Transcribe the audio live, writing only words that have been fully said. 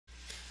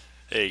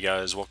Hey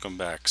guys, welcome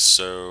back. Just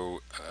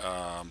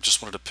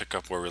wanted to pick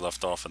up where we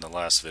left off in the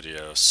last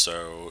video.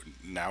 So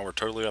now we're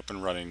totally up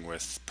and running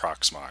with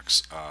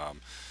Proxmox.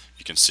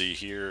 You can see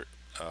here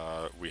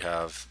we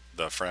have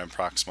the frame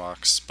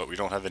Proxmox, but we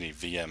don't have any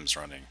VMs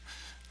running.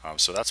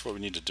 So that's what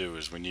we need to do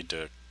is we need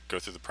to go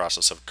through the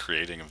process of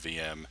creating a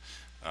VM,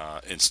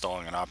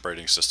 installing an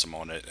operating system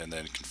on it, and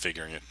then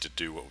configuring it to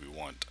do what we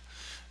want.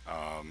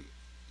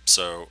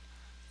 So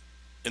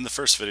in the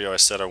first video I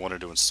said I wanted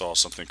to install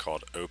something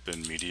called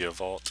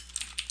OpenMediaVault.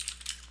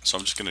 So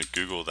I'm just going to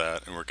Google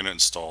that and we're going to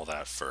install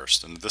that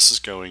first. And this is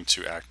going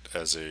to act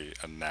as a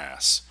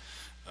NAS,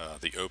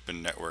 the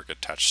Open Network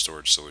Attached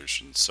Storage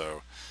Solution.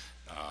 So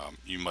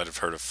you might have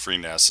heard of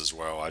FreeNAS as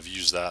well. I've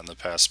used that in the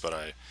past, but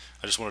I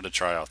just wanted to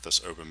try out this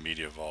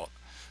OpenMediaVault.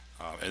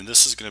 And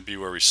this is going to be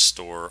where we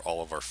store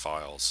all of our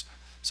files.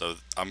 So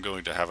I'm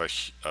going to have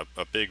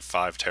a big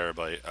 5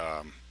 terabyte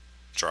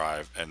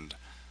drive, and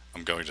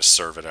I'm going to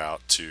serve it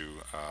out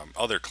to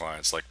other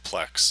clients like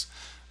Plex.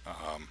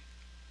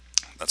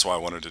 That's why I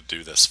wanted to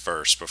do this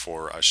first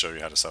before I show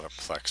you how to set up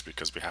Plex,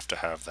 because we have to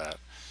have that,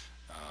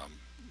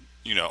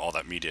 all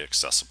that media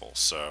accessible.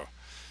 So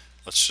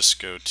let's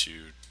just go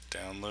to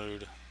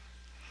download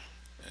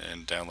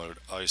and download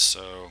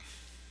ISO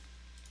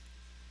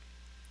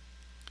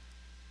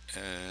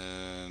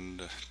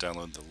and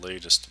download the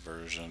latest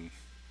version.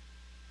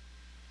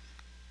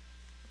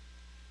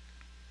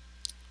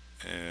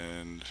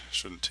 And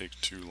shouldn't take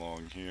too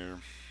long here.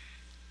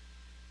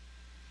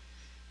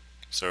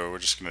 So we're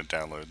just going to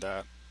download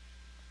that.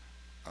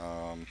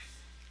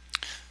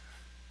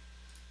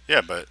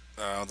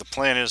 The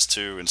plan is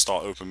to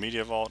install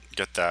OpenMediaVault,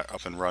 get that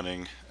up and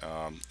running,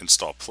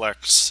 install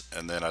Plex,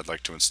 and then I'd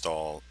like to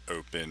install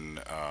Open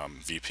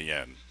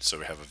VPN. So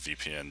we have a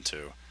VPN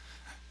too.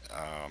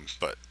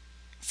 But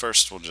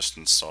first we'll just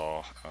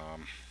install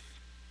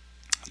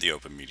the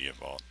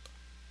OpenMediaVault.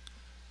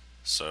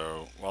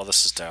 So while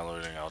this is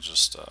downloading, I'll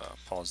just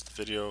pause the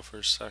video for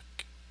a sec.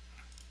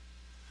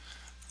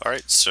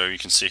 Alright, so you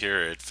can see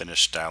here it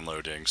finished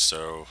downloading.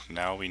 So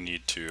now we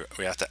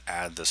have to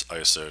add this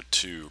ISO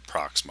to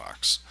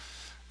Proxmox.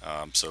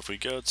 So if we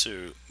go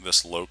to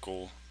this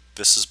local,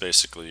 this is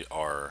basically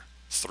our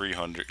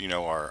 300,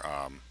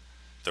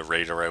 the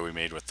RAID array we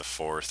made with the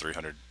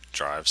 300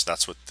 drives.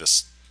 That's what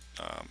this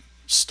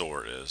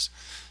store is.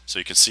 So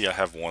you can see I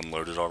have one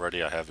loaded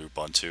already. I have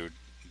Ubuntu,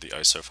 the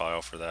ISO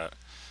file for that.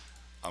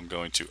 I'm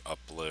going to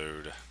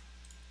upload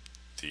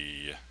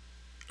the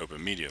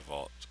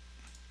OpenMediaVault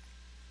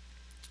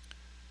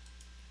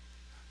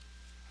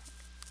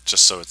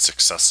just so it's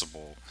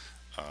accessible.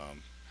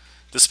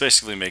 This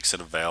basically makes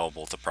it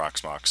available to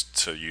Proxmox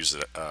to use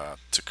it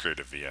to create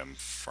a VM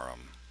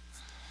from.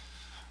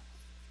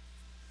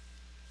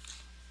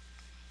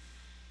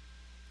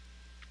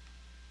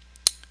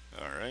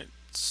 Alright,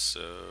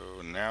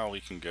 so now we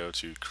can go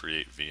to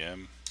create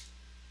VM.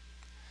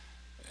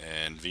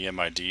 And VM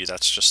ID,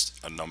 that's just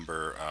a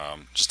number,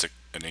 an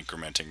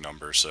incrementing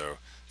number. So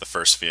the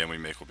first VM we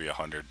make will be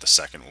 100, the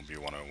second will be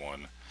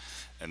 101.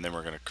 And then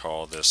we're going to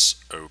call this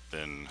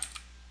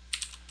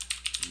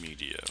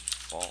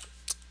OpenMediaVault.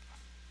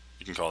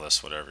 You can call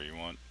this whatever you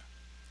want.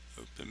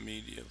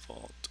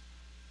 OpenMediaVault.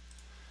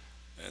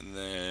 And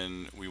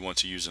then we want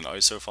to use an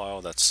ISO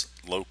file that's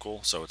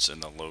local, so it's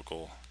in the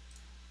local.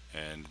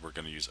 And we're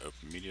going to use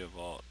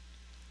OpenMediaVault.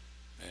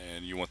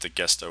 And you want the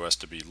guest OS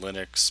to be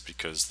Linux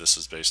because this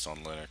is based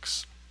on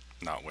Linux,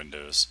 not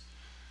Windows.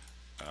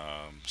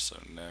 So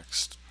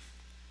next,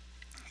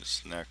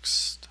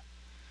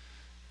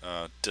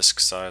 disk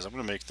size, I'm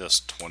going to make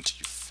this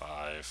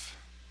 25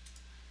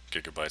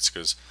 gigabytes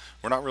because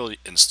we're not really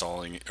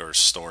installing or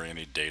storing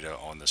any data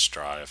on this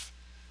drive,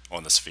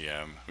 on this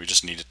VM. We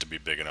just need it to be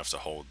big enough to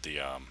hold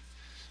the,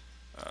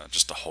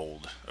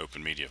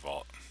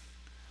 OpenMediaVault.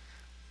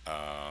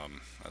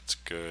 That's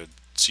good.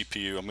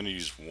 CPU, I'm going to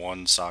use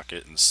 1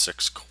 socket and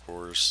 6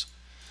 cores.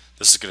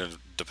 This is going to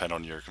depend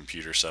on your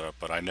computer setup,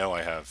 but I know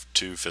I have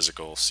 2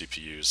 physical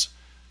CPUs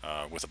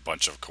with a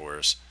bunch of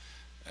cores,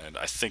 and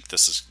I think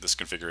this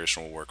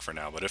configuration will work for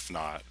now. But if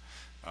not,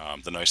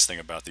 the nice thing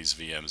about these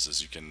VMs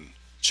is you can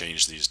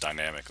change these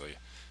dynamically.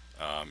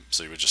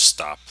 So you would just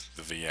stop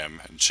the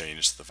VM and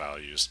change the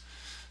values.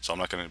 So I'm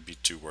not going to be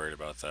too worried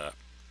about that.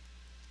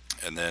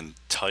 And then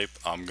type,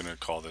 I'm going to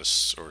call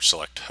this, or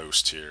select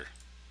host here,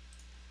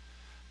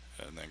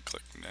 and then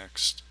click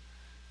next.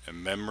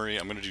 And memory,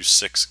 I'm going to do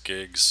 6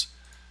 gigs,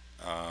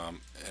 and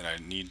I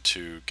need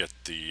to get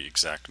the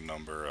exact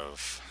number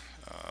of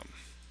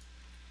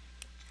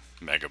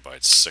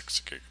megabytes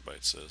 6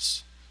 gigabytes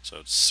is. So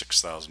it's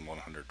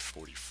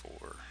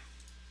 6,144.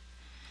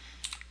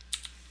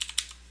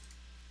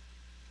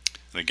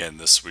 And again,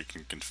 this we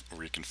can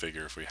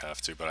reconfigure if we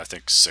have to, but I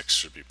think 6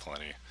 should be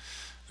plenty.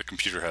 The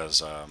computer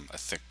has, I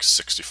think,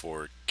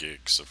 64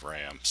 gigs of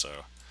RAM,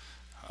 so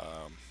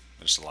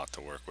there's a lot to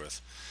work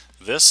with.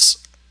 This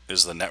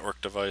is the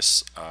network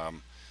device.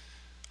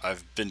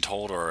 I've been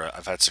told, or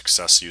I've had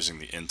success using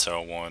the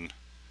Intel one.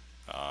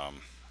 I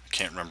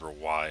Can't remember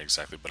why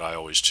exactly, but I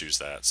always choose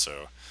that,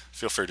 so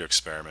feel free to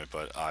experiment,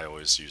 but I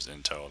always use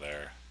Intel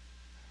there.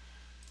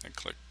 And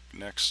click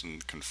next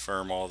and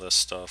confirm all this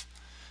stuff.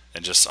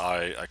 And just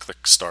I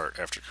click start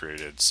after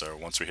created, so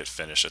once we hit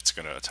finish it's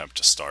going to attempt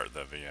to start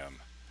the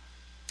VM.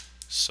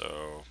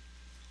 So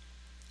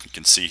you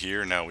can see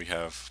here now we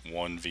have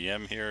one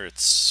VM here.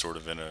 It's sort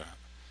of in an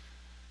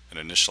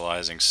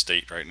initializing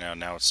state right now.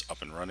 Now it's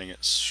up and running,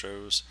 it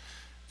shows.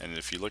 And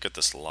if you look at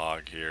this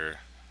log here,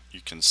 you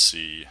can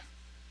see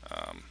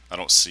I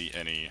don't see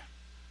any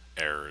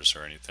errors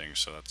or anything,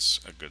 so that's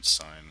a good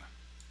sign.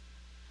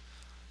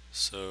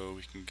 So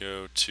we can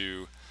go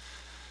to,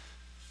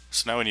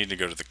 so now we need to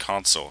go to the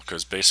console,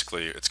 because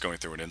basically it's going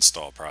through an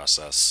install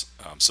process.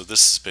 So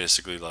this is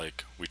basically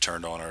like we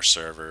turned on our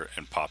server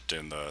and popped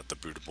in the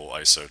bootable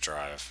ISO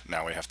drive.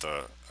 Now we have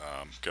to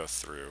go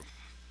through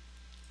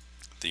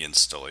the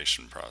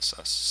installation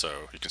process.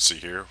 So you can see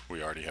here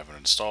we already have an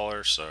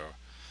installer, so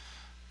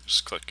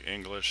just click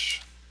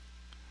English,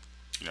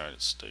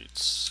 United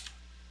States.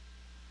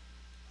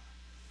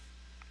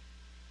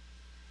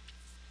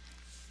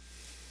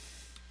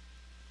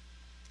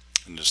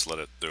 And just let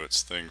it do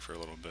its thing for a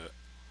little bit.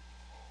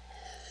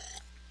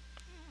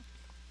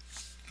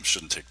 It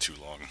shouldn't take too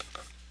long.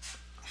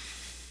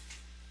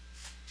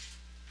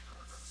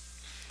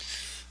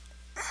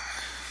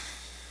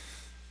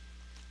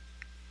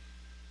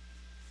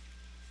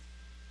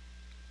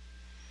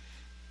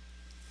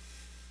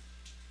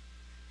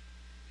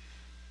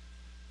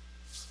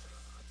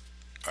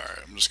 Alright,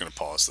 I'm just going to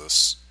pause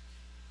this.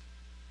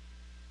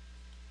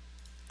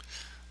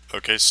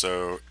 Okay,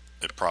 so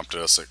it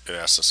prompted us, it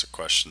asked us a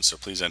question, so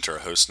please enter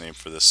a host name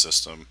for this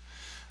system.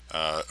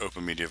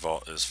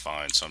 OpenMediaVault is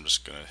fine, so I'm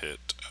just going to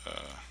hit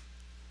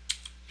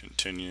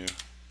continue.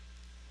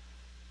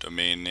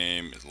 Domain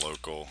name is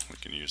local, we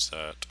can use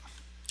that.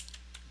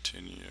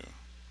 Continue.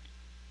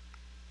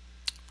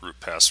 Root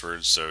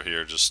password, so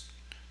here just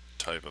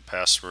type a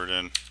password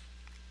in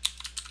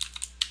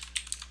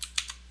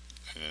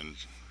and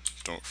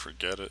don't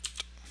forget it.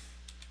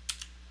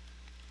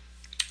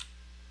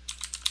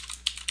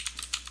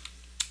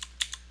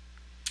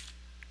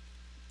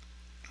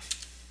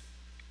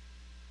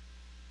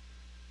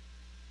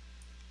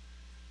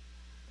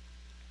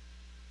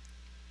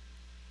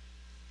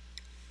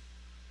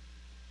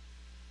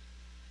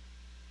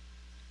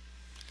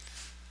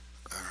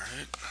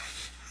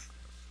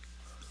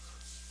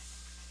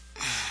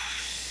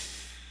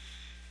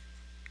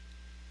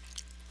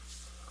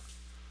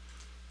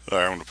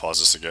 Alright, I'm going to pause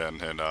this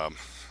again, and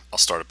I'll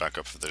start it back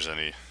up if there's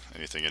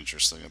anything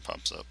interesting that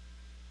pops up.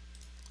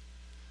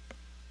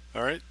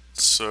 Alright,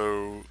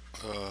 so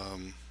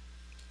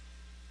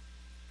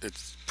it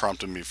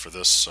prompted me for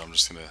this, so I'm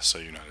just going to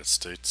say United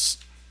States.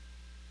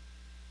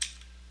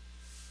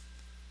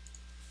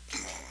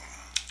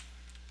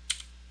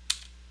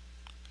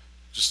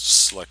 Just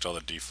select all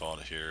the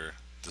default here.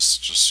 This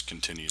just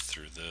continue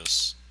through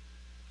this.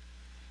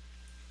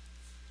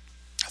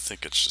 I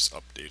think it's just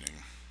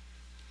updating.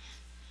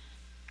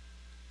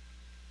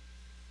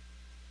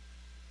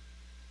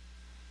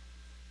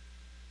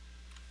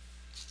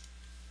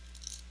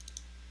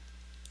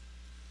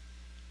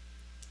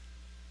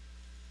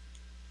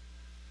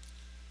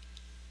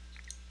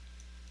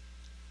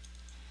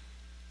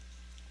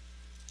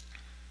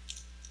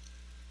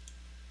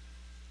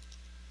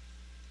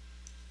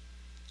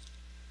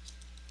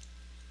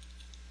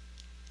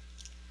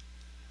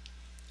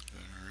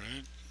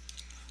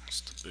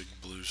 The big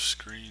blue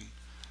screen.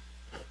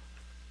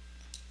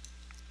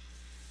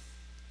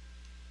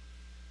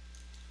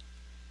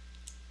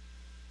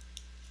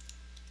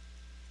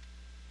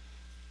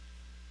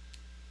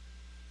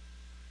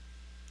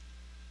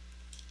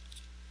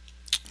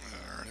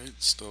 Alright,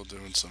 still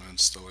doing some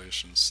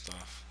installation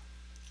stuff.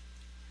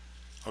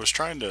 I was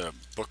trying to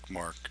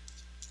bookmark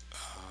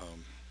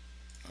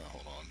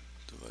hold on,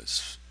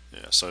 device.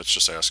 Yeah, so it's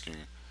just asking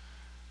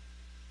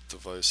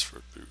device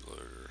for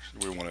bootloader.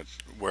 We want it,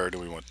 where do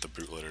we want the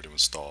bootloader to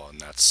install, and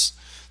that's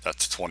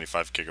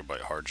 25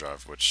 gigabyte hard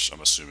drive, which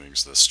I'm assuming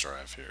is this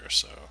drive here,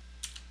 so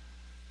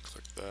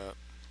click that.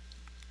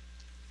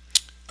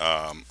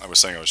 I was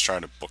saying I was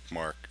trying to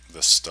bookmark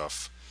this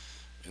stuff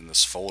in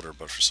this folder,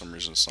 but for some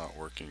reason it's not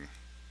working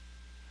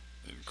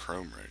in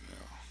Chrome right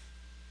now.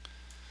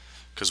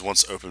 Because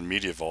once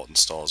OpenMediaVault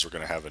installs, we're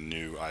going to have a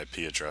new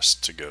IP address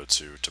to go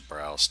to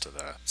browse to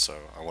that, so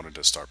I wanted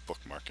to start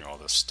bookmarking all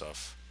this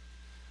stuff.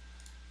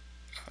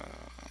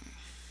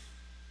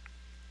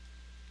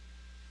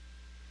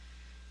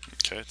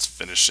 Okay, it's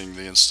finishing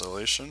the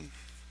installation.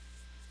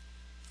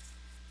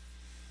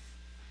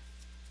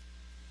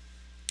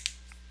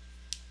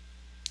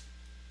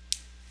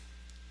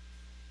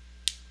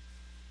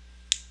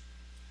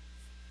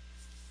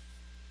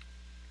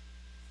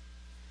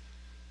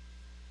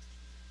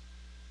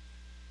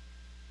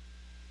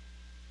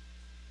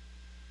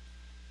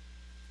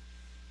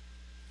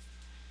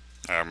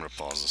 I'm going to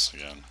pause this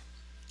again.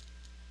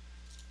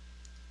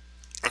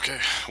 Okay,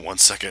 1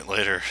 second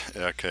later.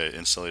 Okay,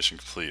 installation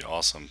complete.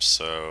 Awesome.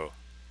 So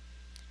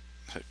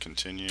hit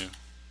continue.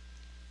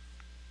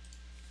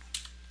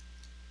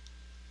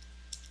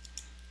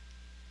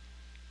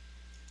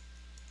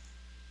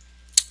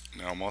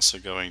 Now I'm also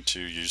going to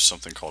use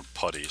something called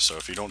Putty. So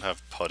if you don't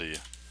have Putty,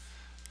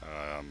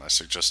 I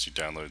suggest you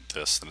download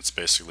this, and it's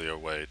basically a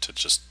way to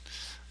just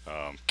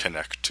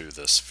connect to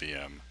this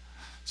VM.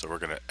 So we're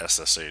going to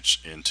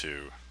SSH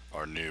into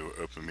our new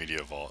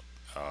OpenMediaVault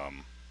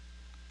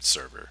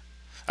server.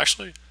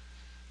 Actually,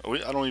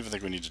 I don't even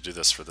think we need to do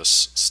this for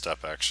this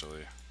step,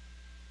 actually.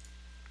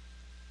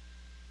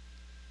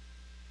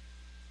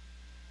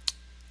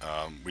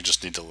 We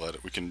just need to let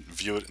it, we can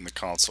view it in the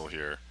console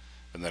here,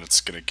 and then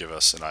it's going to give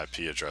us an IP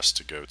address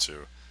to go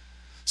to.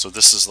 So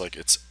this is like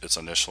it's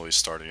initially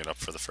starting it up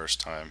for the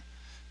first time,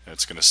 and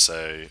it's going to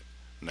say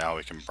now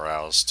we can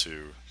browse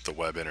to the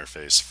web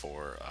interface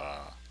for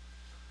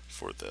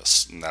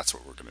this, and that's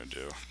what we're going to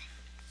do.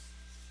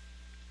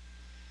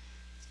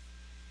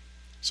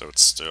 So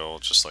it's still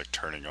just like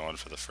turning on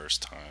for the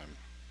first time.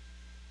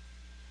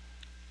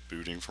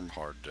 Booting from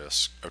hard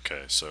disk.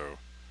 Okay, so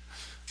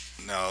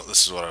now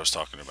this is what I was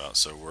talking about.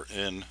 So we're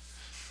in.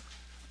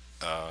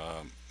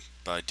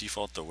 By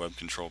default, the web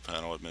control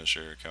panel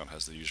administrator account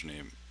has the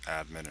username,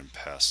 admin, and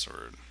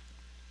password.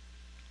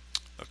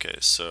 Okay,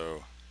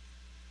 so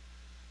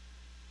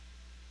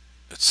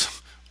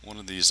it's one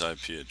of these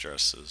IP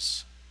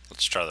addresses.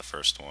 Let's try the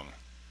first one.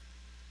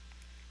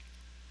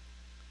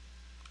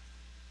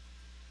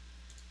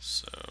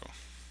 So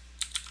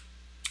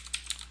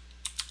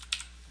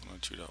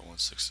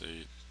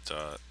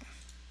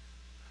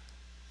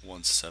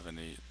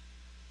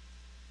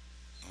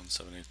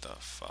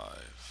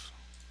 102.168.178.5.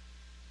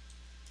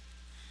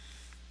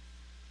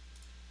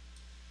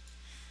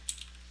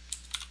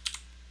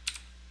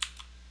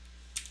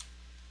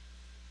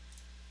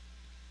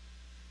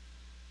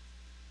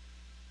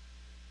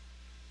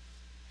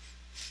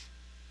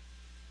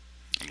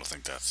 I don't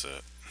think that's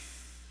it.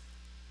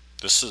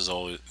 This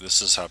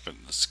has happened.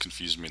 This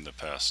confused me in the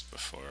past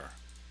before.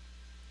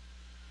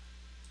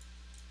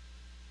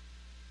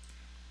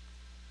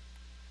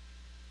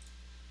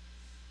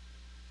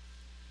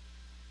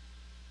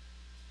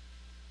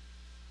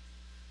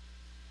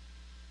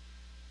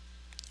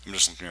 I'm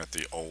just looking at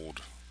the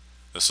old.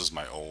 This is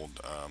my old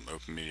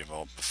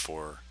OpenMediaVault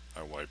before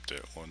I wiped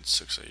it.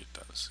 168.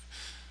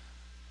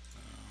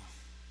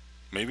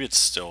 Maybe it's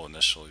still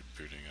initially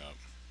booting up.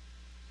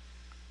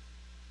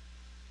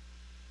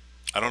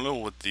 I don't know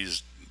what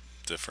these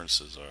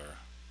differences are.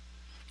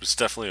 But it's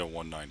definitely a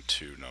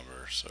 192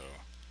 number, so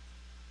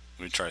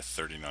let me try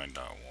 39.1.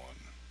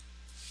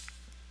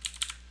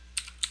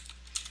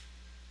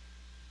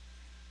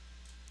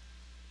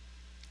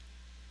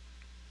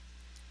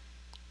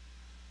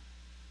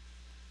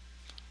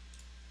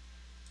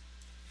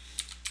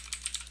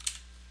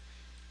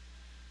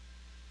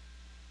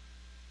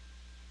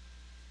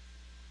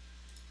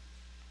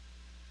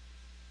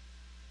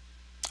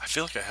 I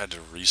feel like I had to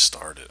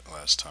restart it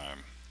last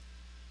time.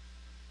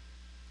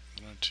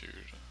 102.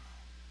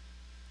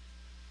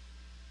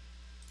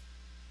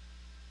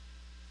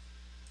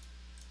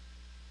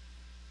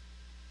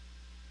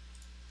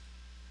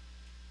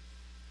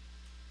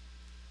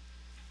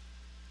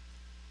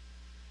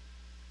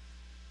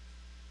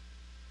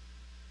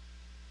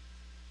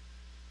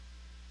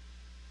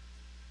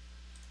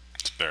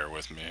 Just bear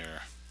with me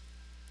here.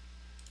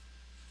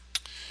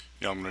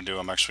 You know what I'm going to do?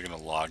 I'm actually going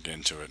to log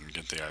into it and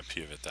get the IP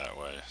of it that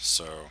way.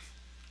 So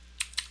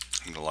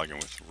I'm going to log in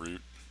with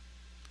root.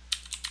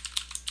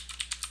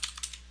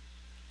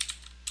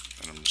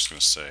 And I'm just going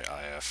to say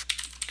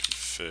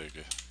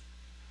ifconfig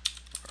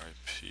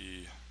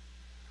IP.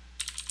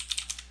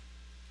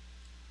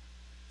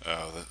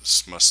 Oh,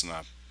 this must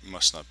not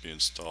be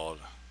installed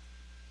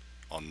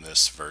on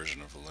this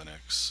version of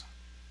Linux.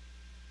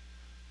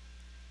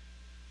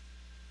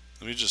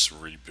 Let me just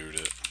reboot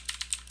it.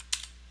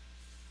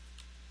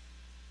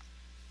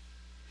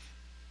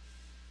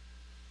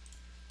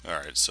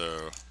 Alright,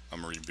 so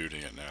I'm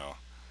rebooting it now.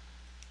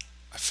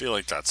 I feel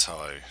like that's how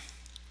I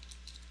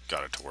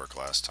got it to work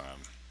last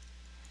time.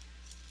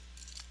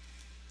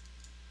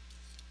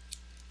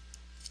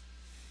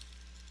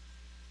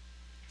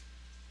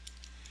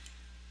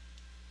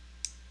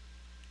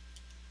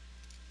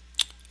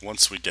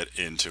 Once we get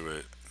into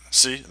it,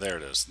 see, there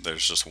it is.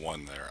 There's just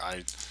one there.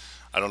 I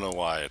don't know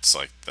why it's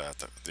like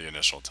that the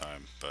initial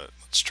time, but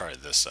let's try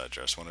this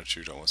address,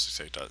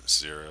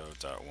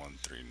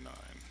 102.168.0.139.0.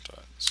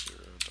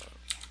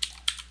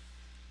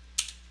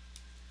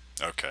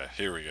 Okay,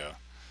 here we go.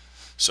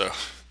 So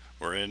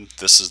we're in.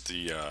 This is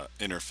the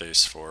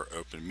interface for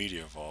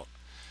OpenMediaVault,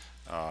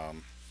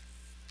 and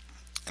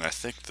I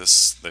think they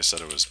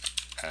said it was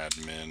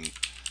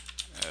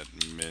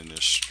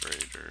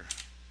administrator.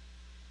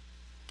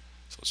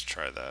 So let's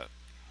try that.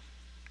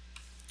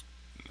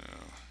 No.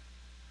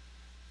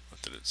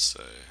 What did it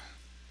say?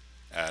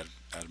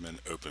 Admin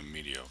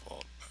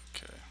OpenMediaVault.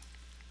 Okay.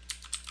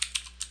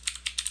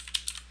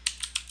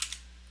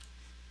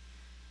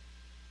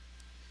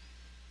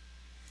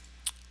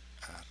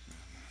 Admin.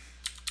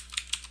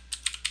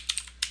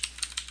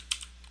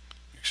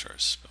 Make sure I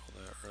spell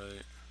that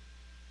right.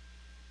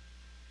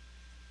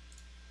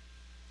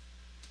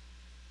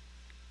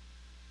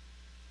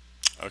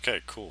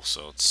 Okay, cool.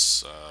 So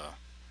it's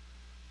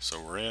So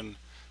we're in.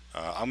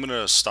 I'm going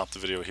to stop the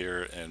video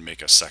here and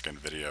make a second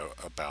video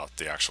about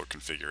the actual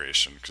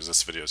configuration, because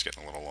this video is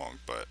getting a little long,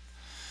 but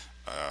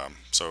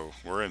so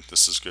we're in.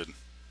 This is good.